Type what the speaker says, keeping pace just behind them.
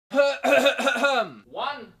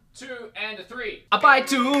and a 3. I buy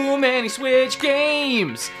too many Switch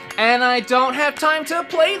games, and I don't have time to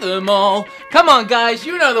play them all. Come on guys,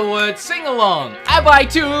 you know the words, sing along. I buy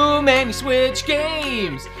too many Switch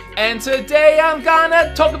games, and today I'm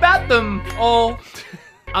gonna talk about them all.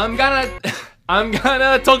 I'm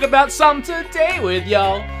gonna talk about some today with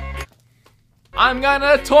y'all. I'm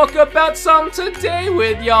gonna talk about some today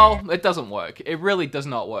with y'all. It doesn't work. It really does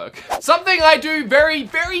not work. Something I do very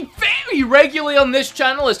regularly on this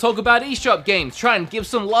channel is talk about eShop games. Try and give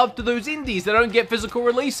some love to those indies that don't get physical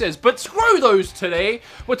releases. But screw those today.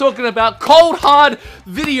 We're talking about cold hard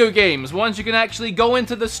video games. Ones you can actually go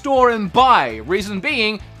into the store and buy. Reason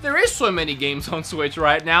being, there is so many games on Switch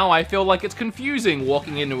right now, I feel like it's confusing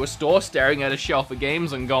walking into a store, staring at a shelf of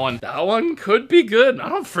games and going, that one could be good, I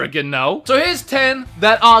don't friggin' know. So here's 10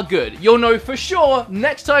 that are good. You'll know for sure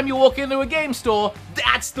next time you walk into a game store,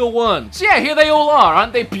 that's the one. So yeah, here they all are.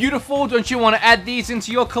 Aren't they beautiful? Don't you want to add these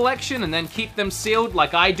into your collection and then keep them sealed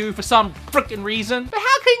like I do for some frickin' reason? But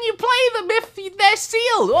how can you play them if they're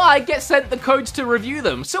sealed? Oh, I get sent the codes to review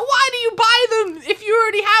them. So why do you buy them if you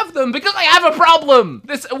already have them? Because I have a problem.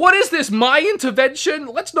 What is this, my intervention?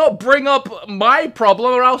 Let's not bring up my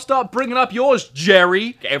problem or I'll start bringing up yours,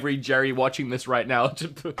 Jerry. Every Jerry watching this right now.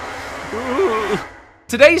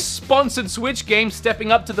 Today's sponsored Switch game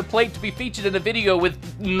stepping up to the plate to be featured in a video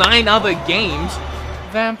with 9 other games.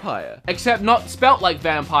 Vampire. Except not spelt like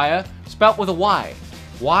vampire, spelt with a Y.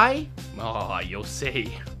 Why? Oh, you'll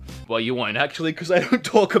see. Well, you won't actually, because I don't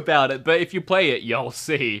talk about it, but if you play it, you'll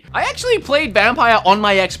see. I actually played Vampire on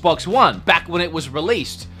my Xbox One, back when it was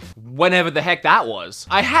released. Whenever the heck that was.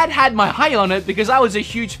 I had my eye on it because I was a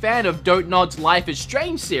huge fan of Dontnod's Life is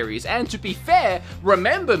Strange series, and to be fair,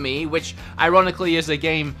 Remember Me, which ironically is a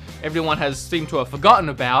game everyone has seemed to have forgotten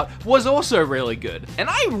about, was also really good. And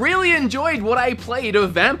I really enjoyed what I played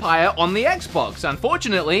of Vampire on the Xbox.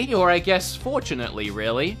 Unfortunately, or I guess fortunately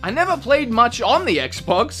really, I never played much on the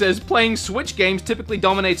Xbox, as playing Switch games typically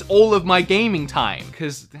dominates all of my gaming time,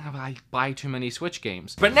 because I buy too many Switch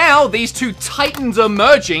games. But now, these two titans are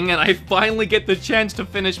merging, and I finally get the chance to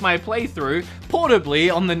finish my playthrough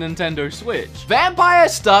portably on the Nintendo Switch. Vampire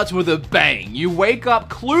starts with a bang. You wake up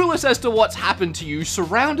clueless as to what's happened to you,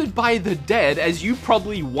 surrounded by the dead as you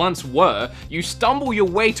probably once were. You stumble your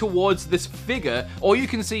way towards this figure. All you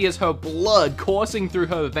can see is her blood coursing through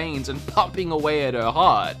her veins and pumping away at her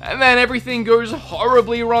heart. And then everything goes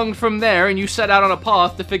horribly wrong from there, and you set out on a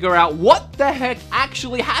path to figure out what the heck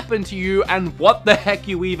actually happened to you and what the heck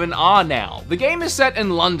you even are now. The game is set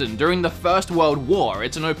in London during the First World War.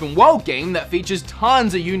 It's an open world game that features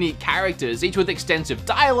tons of unique characters, each with extensive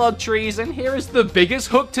dialogue trees, and here is the biggest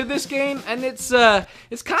hook to this game, and it's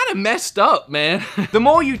kind of messed up, man. The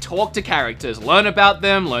more you talk to characters, learn about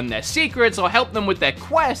them, learn their secrets, or help them with their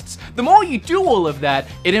quests, the more you do all of that,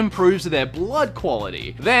 it improves their blood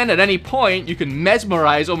quality. Then, at any point, you can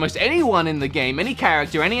mesmerize almost anyone in the game, any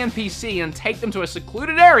character, any NPC, and take them to a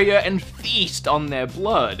secluded area and feast on their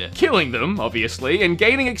blood. Killing them, obviously, and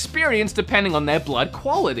gaining experience depending on their blood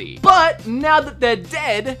quality. But now that they're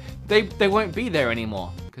dead, they won't be there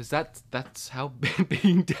anymore. Because that's how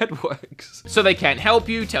being dead works. So they can't help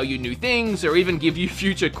you, tell you new things, or even give you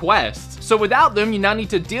future quests. So without them, you now need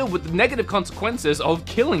to deal with the negative consequences of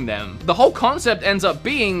killing them. The whole concept ends up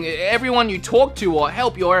being everyone you talk to or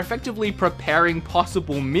help, you're effectively preparing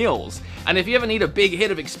possible meals. And if you ever need a big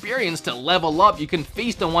hit of experience to level up, you can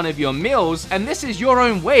feast on one of your meals, and this is your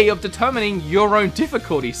own way of determining your own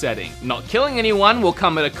difficulty setting. Not killing anyone will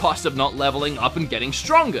come at a cost of not leveling up and getting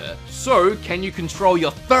stronger. So, can you control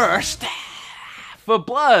your thirst for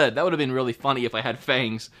blood? That would have been really funny if I had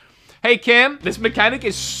fangs. Hey Cam, this mechanic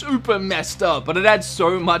is super messed up, but it adds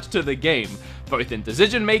so much to the game. Both in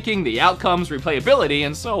decision making, the outcomes, replayability,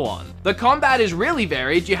 and so on. The combat is really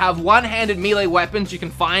varied. You have one-handed melee weapons you can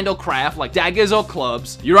find or craft, like daggers or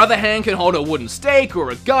clubs. Your other hand can hold a wooden stake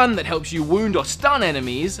or a gun that helps you wound or stun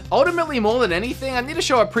enemies. Ultimately, more than anything, I need to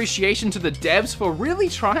show appreciation to the devs for really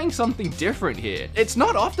trying something different here. It's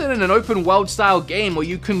not often in an open world style game where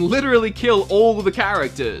you can literally kill all the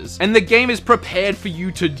characters, and the game is prepared for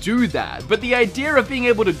you to do that. But the idea of being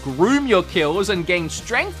able to groom your kills and gain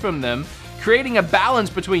strength from them, creating a balance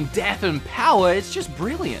between death and power, it's just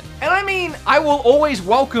brilliant. And I mean, I will always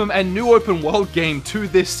welcome a new open world game to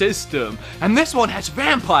this system, and this one has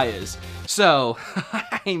vampires. So,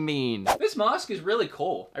 I mean, this mask is really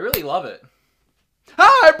cool. I really love it.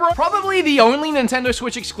 Hi, bro! Probably the only Nintendo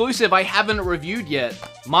Switch exclusive I haven't reviewed yet,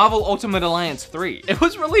 Marvel Ultimate Alliance 3. It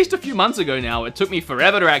was released a few months ago now. It took me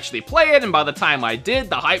forever to actually play it, and by the time I did,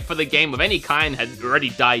 the hype for the game of any kind had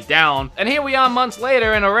already died down. And here we are months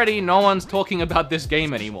later, and already no one's talking about this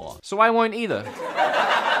game anymore. So I won't either.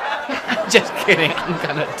 Just kidding, I'm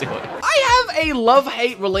gonna do it. I have a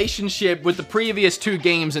love-hate relationship with the previous 2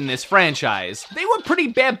 games in this franchise. They were pretty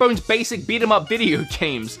bare-bones basic beat-em-up video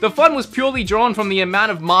games. The fun was purely drawn from the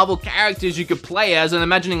amount of Marvel characters you could play as and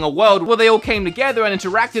imagining a world where they all came together and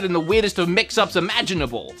interacted in the weirdest of mix-ups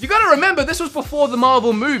imaginable. You gotta remember, this was before the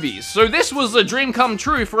Marvel movies, so this was a dream come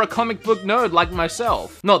true for a comic book nerd like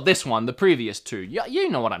myself. Not this one, the previous 2. You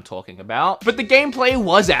know what I'm talking about. But the gameplay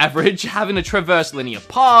was average, having to traverse linear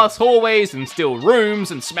paths, hallways, and still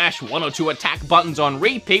rooms, and smash 1 or 2 attack buttons on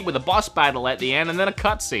repeat with a boss battle at the end and then a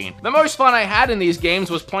cutscene. The most fun I had in these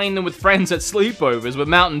games was playing them with friends at sleepovers with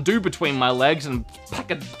Mountain Dew between my legs and a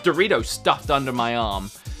pack of Doritos stuffed under my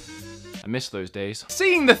arm. I miss those days.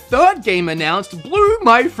 Seeing the 3rd game announced blew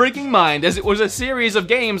my freaking mind, as it was a series of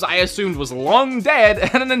games I assumed was long dead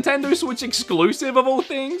and a Nintendo Switch exclusive of all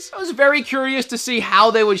things. I was very curious to see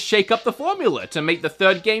how they would shake up the formula to make the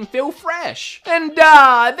 3rd game feel fresh. And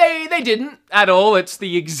they didn't at all. It's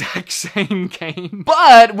the exact same game.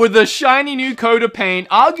 But with a shiny new coat of paint,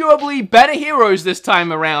 arguably better heroes this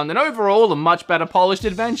time around, and overall a much better polished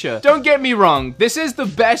adventure. Don't get me wrong, this is the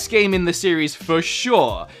best game in the series for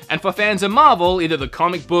sure, and for fans of Marvel, either the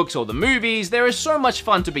comic books or the movies, there is so much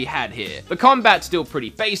fun to be had here. The combat's still pretty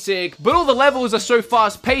basic, but all the levels are so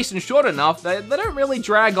fast-paced and short enough that they don't really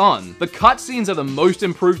drag on. The cutscenes are the most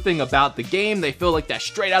improved thing about the game. They feel like they're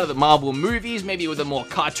straight out of the Marvel movies, maybe with a more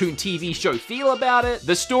cartoon TV show feel about it.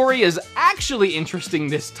 The story is actually interesting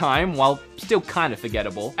this time, while still kind of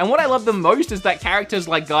forgettable. And what I love the most is that characters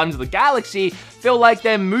like Guardians of the Galaxy feel like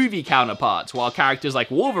their movie counterparts, while characters like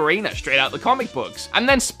Wolverine are straight out the comic books. And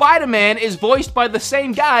then Spider-Man is voiced by the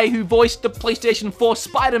same guy who voiced the PlayStation 4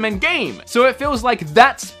 Spider-Man game. So it feels like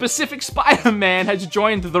that specific Spider-Man has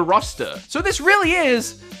joined the roster. So this really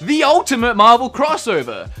is the ultimate Marvel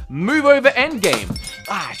crossover. Move over Endgame.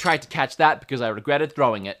 I tried to catch that because I regretted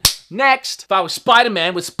throwing it. Next, if I was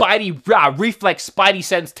Spider-Man with Spidey reflex Spidey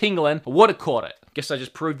sense tingling, I would've caught it. Guess I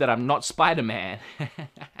just proved that I'm not Spider-Man.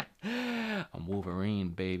 I'm Wolverine,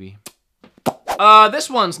 baby. This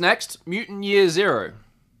one's next. Mutant Year Zero.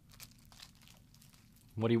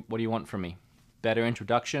 What do you want from me? Better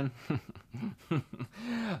introduction?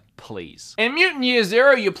 Please. In Mutant Year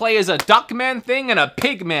Zero, you play as a Duckman thing and a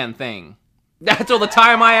Pigman thing. That's all the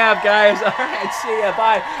time I have, guys. All right, see ya.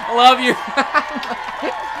 Bye. I love you.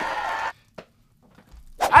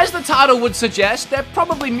 As the title would suggest, they're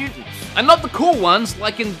probably mutants. And not the cool ones,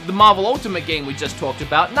 like in the Marvel Ultimate game we just talked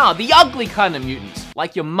about. Nah, the ugly kind of mutants,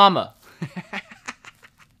 like your mama.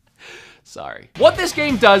 Sorry. What this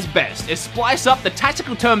game does best is splice up the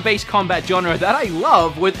tactical turn-based combat genre that I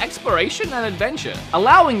love with exploration and adventure,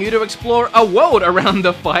 allowing you to explore a world around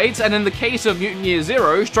the fights, and in the case of Mutant Year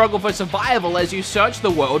Zero, struggle for survival as you search the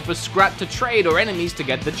world for scrap to trade or enemies to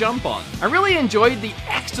get the jump on. I really enjoyed the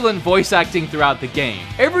excellent voice acting throughout the game.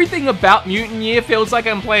 Everything about Mutant Year feels like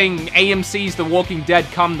I'm playing AMC's The Walking Dead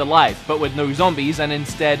come to life, but with no zombies and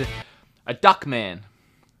instead a Duckman.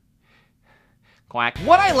 Quack.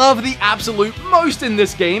 What I love the absolute most in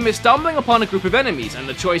this game is stumbling upon a group of enemies and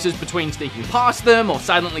the choices between sneaking past them or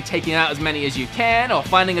silently taking out as many as you can or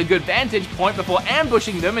finding a good vantage point before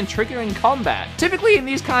ambushing them and triggering combat. Typically in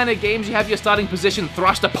these kind of games you have your starting position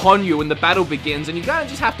thrust upon you when the battle begins and you kind of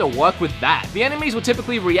just have to work with that. The enemies will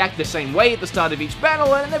typically react the same way at the start of each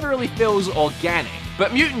battle and it never really feels organic.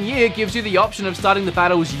 But Mutant Year gives you the option of starting the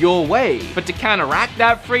battles your way. But to counteract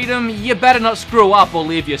that freedom, you better not screw up or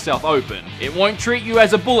leave yourself open. It won't treat you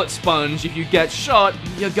as a bullet sponge. If you get shot,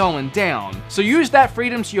 you're going down. So use that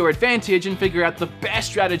freedom to your advantage and figure out the best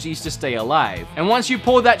strategies to stay alive. And once you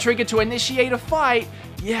pull that trigger to initiate a fight,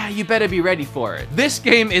 yeah, you better be ready for it. This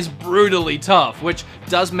game is brutally tough, which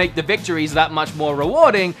does make the victories that much more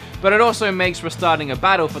rewarding, but it also makes restarting a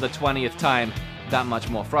battle for the 20th time that much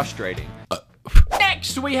more frustrating.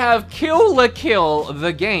 Next, we have Kill la Kill,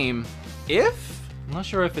 the game. If? I'm not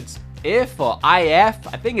sure if it's if or IF.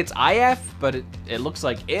 I think it's IF, but it looks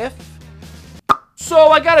like if. So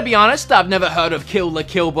I gotta be honest, I've never heard of Kill la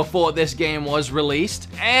Kill before this game was released,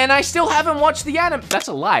 and I still haven't watched the anime. That's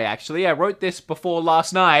a lie, actually. I wrote this before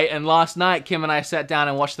last night, and last night Kim and I sat down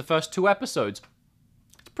and watched the first 2 episodes.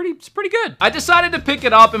 It's pretty good. I decided to pick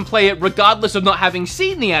it up and play it regardless of not having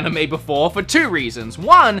seen the anime before for 2 reasons.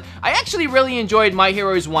 One, I actually really enjoyed My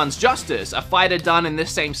Hero's One's Justice, a fighter done in this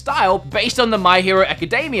same style based on the My Hero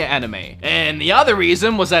Academia anime. And the other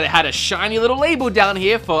reason was that it had a shiny little label down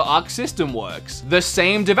here for Arc System Works, the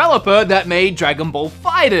same developer that made Dragon Ball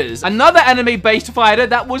FighterZ, another anime-based fighter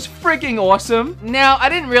that was freaking awesome. Now, I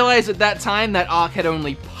didn't realize at that time that Arc had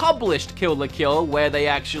only published Kill la Kill, where they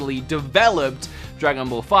actually developed Dragon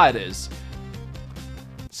Ball FighterZ.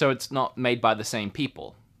 So it's not made by the same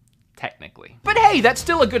people, technically. But hey, that's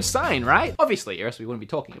still a good sign, right? Obviously, or else we wouldn't be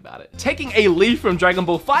talking about it. Taking a leaf from Dragon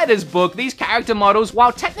Ball FighterZ book, these character models,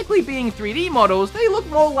 while technically being 3D models, they look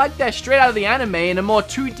more like they're straight out of the anime in a more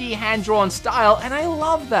 2D hand-drawn style, and I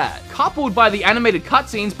love that. Coupled by the animated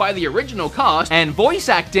cutscenes by the original cast, and voice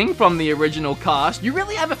acting from the original cast, you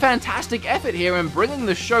really have a fantastic effort here in bringing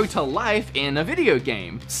the show to life in a video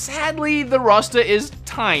game. Sadly, the roster is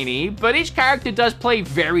tiny, but each character does play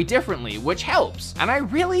very differently, which helps. And I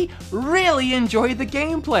really enjoy the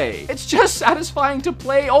gameplay. It's just satisfying to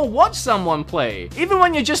play or watch someone play. Even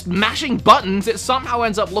when you're just mashing buttons, it somehow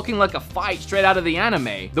ends up looking like a fight straight out of the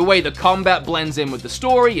anime. The way the combat blends in with the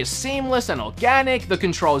story is seamless and organic, the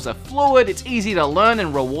controls are fluid, it's easy to learn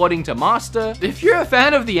and rewarding to master. If you're a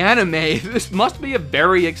fan of the anime, this must be a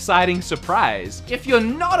very exciting surprise. If you're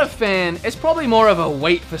not a fan, it's probably more of a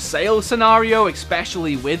wait for sale scenario, especially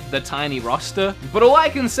with the tiny roster. But all I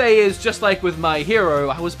can say is, just like with my hero,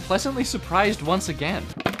 I was pleasantly surprised once again.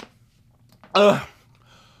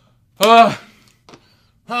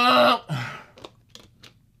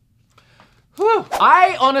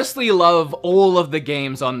 I honestly love all of the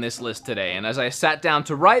games on this list today, and as I sat down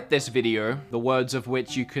to write this video, the words of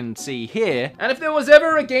which you can see here, and if there was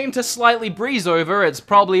ever a game to slightly breeze over, it's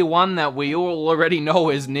probably one that we all already know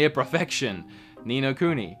is near perfection. Ni no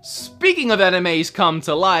Kuni. Speaking of animes come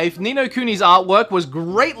to life, Ni no Kuni's artwork was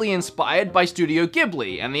greatly inspired by Studio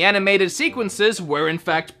Ghibli, and the animated sequences were in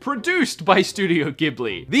fact produced by Studio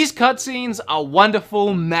Ghibli. These cutscenes are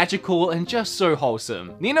wonderful, magical, and just so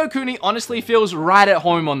wholesome. Ni no Kuni honestly feels right at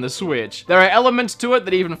home on the Switch. There are elements to it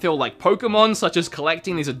that even feel like Pokemon, such as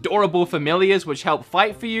collecting these adorable familiars which help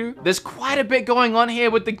fight for you. There's quite a bit going on here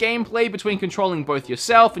with the gameplay between controlling both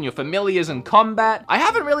yourself and your familiars in combat. I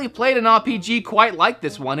haven't really played an RPG quite like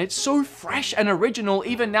this one. It's so fresh and original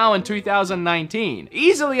even now in 2019.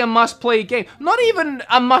 Easily a must-play game. Not even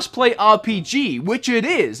a must-play RPG, which it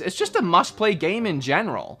is. It's just a must-play game in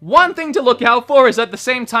general. One thing to look out for is at the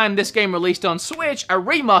same time this game released on Switch, a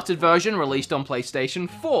remastered version released on PlayStation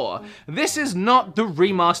 4. This is not the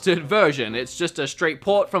remastered version. It's just a straight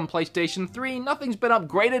port from PlayStation 3. Nothing's been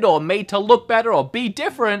upgraded or made to look better or be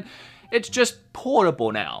different. It's just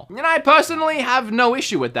portable now. And I personally have no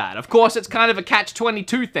issue with that. Of course, it's kind of a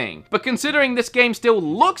catch-22 thing. But considering this game still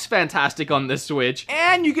looks fantastic on the Switch,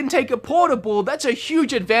 and you can take it portable, that's a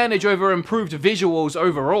huge advantage over improved visuals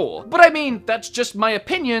overall. But I mean, that's just my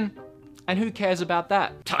opinion. And who cares about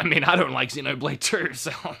that? I mean, I don't like Xenoblade 2,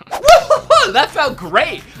 so... That felt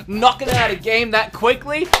great! Knocking out a game that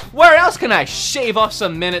quickly? Where else can I shave off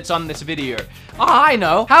some minutes on this video? Ah, I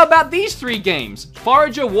know. How about these 3 games?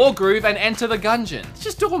 Forager, Wargroove, and Enter the Gungeon. Let's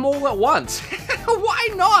just do them all at once. Why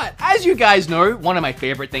not? As you guys know, one of my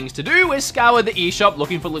favorite things to do is scour the eShop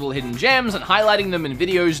looking for little hidden gems and highlighting them in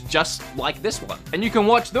videos just like this one. And you can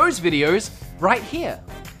watch those videos right here.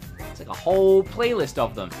 It's like a whole playlist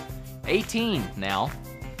of them. 18 now.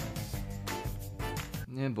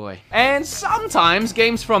 Yeah, boy. And sometimes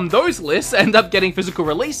games from those lists end up getting physical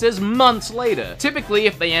releases months later. Typically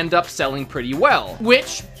if they end up selling pretty well,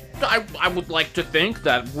 which I would like to think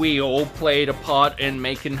that we all played a part in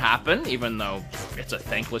making happen, even though it's a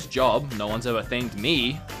thankless job. No one's ever thanked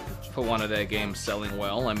me for one of their games selling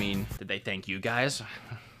well. I mean, did they thank you guys?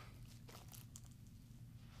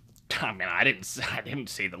 I mean, I didn't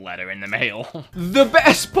see the letter in the mail. The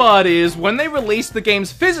best part is, when they release the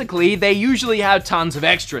games physically, they usually have tons of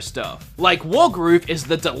extra stuff. Like Wargroove is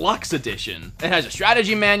the deluxe edition. It has a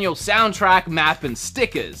strategy manual, soundtrack, map, and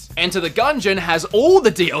stickers. Enter the Gungeon has all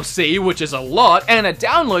the DLC, which is a lot, and a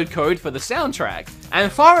download code for the soundtrack. And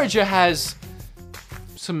Forager has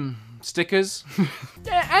some stickers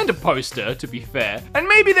and a poster, to be fair. And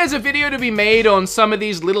maybe there's a video to be made on some of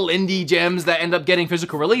these little indie gems that end up getting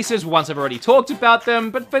physical releases once I've already talked about them,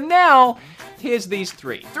 but for now, here's these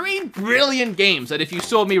 3. 3 brilliant games that if you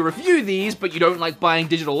saw me review these, but you don't like buying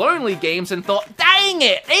digital-only games and thought, dang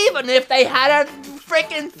it, even if they had a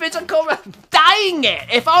freaking physical, dang it,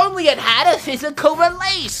 if only it had a physical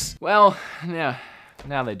release. Well, yeah,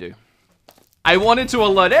 now they do. I wanted to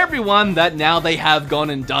alert everyone that now they have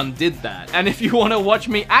gone and did that. And if you want to watch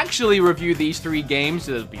me actually review these 3 games,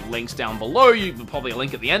 there'll be links down below. You can probably a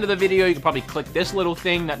link at the end of the video. You can probably click this little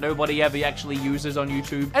thing that nobody ever actually uses on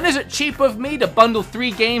YouTube. And is it cheap of me to bundle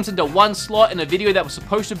 3 games into one slot in a video that was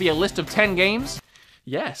supposed to be a list of 10 games?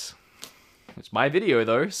 Yes. It's my video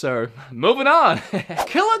though, so moving on.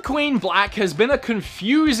 Killer Queen Black has been a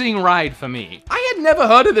confusing ride for me. I had never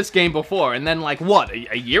heard of this game before, and then like, what,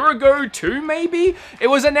 a year ago, 2 maybe? It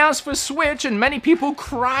was announced for Switch and many people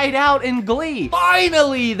cried out in glee.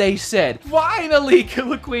 Finally, they said, finally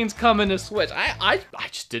Killer Queen's coming to Switch. I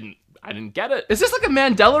just didn't I didn't get it. Is this like a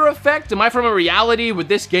Mandela effect? Am I from a reality where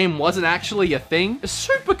this game wasn't actually a thing?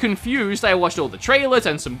 Super confused. I watched all the trailers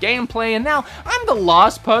and some gameplay, and now I'm the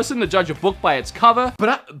last person to judge a book by its cover.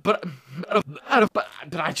 But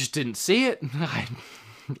I just didn't see it.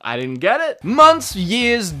 I didn't get it. Months,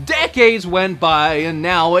 years, decades went by, and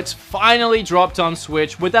now it's finally dropped on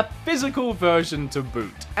Switch with a physical version to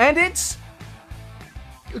boot. And it's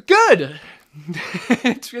good.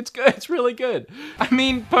 It's good, it's really good. I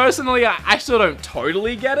mean, personally, I still don't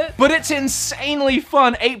totally get it, but it's insanely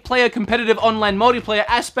fun. 8-player competitive online multiplayer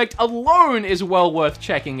aspect alone is well worth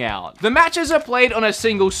checking out. The matches are played on a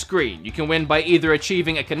single screen. You can win by either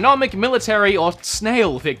achieving economic, military, or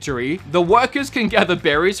snail victory. The workers can gather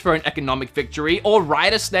berries for an economic victory, or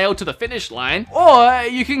ride a snail to the finish line, or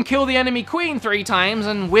you can kill the enemy queen 3 times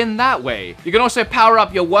and win that way. You can also power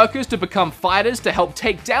up your workers to become fighters to help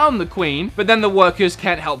take down the queen, but then the workers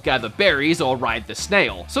can't help gather berries or ride the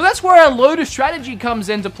snail. So that's where a load of strategy comes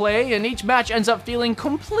into play, and each match ends up feeling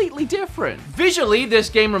completely different. Visually, this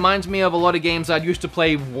game reminds me of a lot of games I'd used to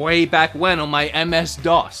play way back when on my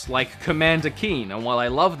MS-DOS, like Commander Keen, and while I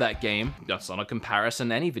love that game, that's not a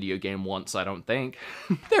comparison any video game wants, I don't think.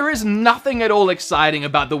 There is nothing at all exciting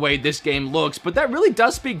about the way this game looks, but that really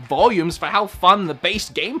does speak volumes for how fun the base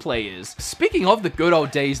gameplay is. Speaking of the good old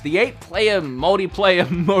days, the 8-player multiplayer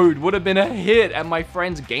mode would have been a hit at my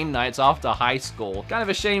friends' game nights after high school. Kind of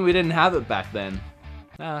a shame we didn't have it back then.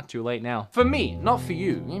 Too late now. For me, not for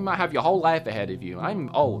you. You might have your whole life ahead of you. I'm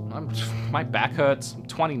old. My back hurts. I'm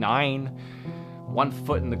 29. 1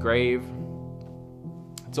 foot in the grave.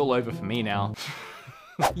 It's all over for me now.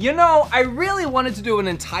 You know, I really wanted to do an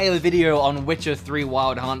entire video on Witcher 3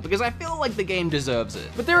 Wild Hunt because I feel like the game deserves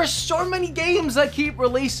it. But there are so many games that keep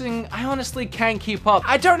releasing, I honestly can't keep up.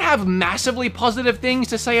 I don't have massively positive things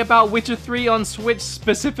to say about Witcher 3 on Switch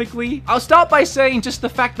specifically. I'll start by saying just the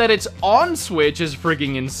fact that it's on Switch is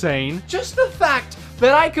frigging insane. Just the fact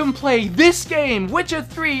that I can play this game, Witcher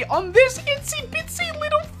 3, on this itsy bitsy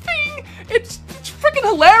little thing, it's freaking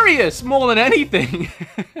hilarious more than anything.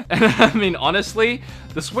 And I mean, honestly,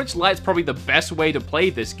 the Switch Lite's probably the best way to play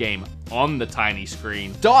this game on the tiny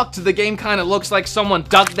screen. Docked, the game kind of looks like someone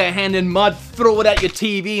dunked their hand in mud, threw it at your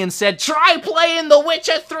TV, and said, try playing The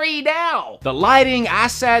Witcher 3 now! The lighting,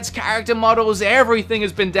 assets, character models, everything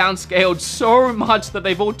has been downscaled so much that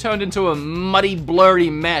they've all turned into a muddy, blurry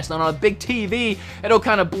mess. And on a big TV, it all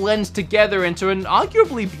kind of blends together into an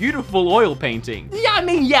arguably beautiful oil painting. Yeah, I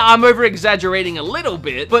mean, yeah, I'm over-exaggerating a little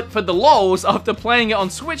bit, but for the lols, after playing it on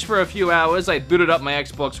Switch for a few hours, I booted up my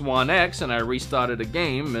Xbox One X and I restarted a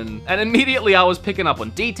game, and immediately I was picking up on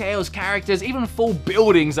details, characters, even full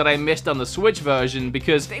buildings that I missed on the Switch version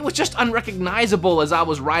because they were just unrecognizable as I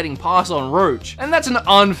was riding past on Roach. And that's an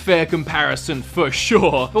unfair comparison for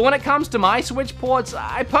sure. But when it comes to my Switch ports,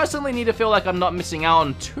 I personally need to feel like I'm not missing out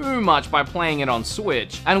on too much by playing it on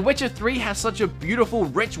Switch. And Witcher 3 has such a beautiful,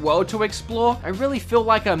 rich world to explore, I really feel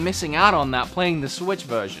like I'm missing out on that playing the Switch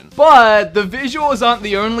version. But the visuals aren't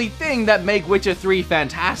the only thing that make Witcher 3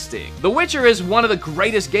 fantastic. The Witcher is one of the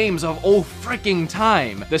greatest games of all freaking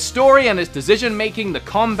time. The story and its decision making, the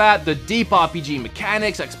combat, the deep RPG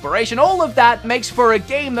mechanics, exploration, all of that makes for a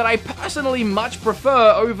game that I personally much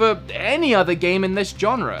prefer over any other game in this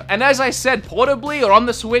genre. And as I said, portably or on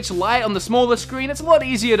the Switch Lite on the smaller screen, it's a lot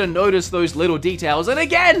easier to notice those little details. And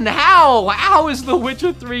again, how is The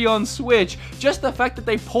Witcher 3 on Switch? Just the fact that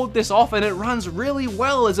they pulled this off and it runs really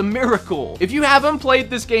well is a miracle. If you haven't played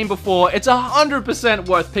this game before, it's 100%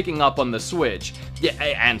 worth picking up on the Switch. Yeah,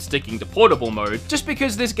 and sticking to portable mode, just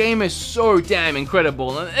because this game is so damn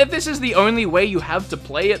incredible, and if this is the only way you have to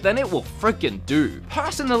play it, then it will frickin' do.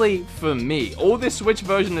 Personally, for me, all this Switch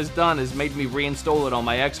version has done is made me reinstall it on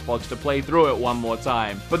my Xbox to play through it one more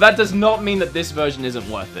time. But that does not mean that this version isn't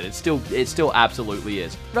worth it. It still absolutely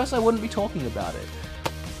is. Or else I wouldn't be talking about it.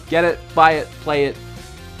 Get it, buy it, play it,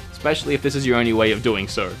 especially if this is your only way of doing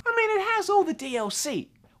so. I mean, it has all the DLC.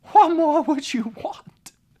 What more would you want?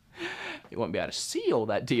 You won't be able to see all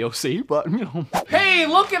that DLC, but you know. Hey,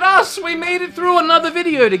 look at us! We made it through another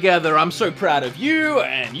video together. I'm so proud of you,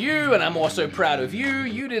 and I'm also proud of you.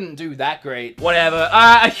 You didn't do that great. Whatever.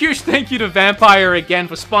 A huge thank you to Vampire again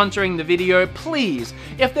for sponsoring the video. Please,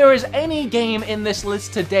 if there is any game in this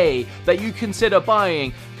list today that you consider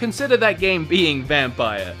buying, consider that game being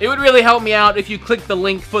Vampire. It would really help me out if you click the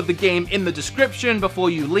link for the game in the description before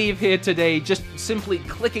you leave here today. Just simply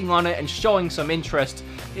clicking on it and showing some interest,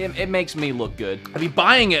 it makes me look good. I mean,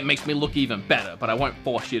 buying it makes me look even better, but I won't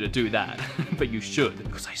force you to do that. But you should,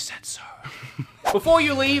 because I said so. Before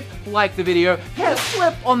you leave, like the video, hit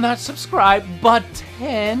flip on that subscribe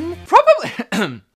button. Probably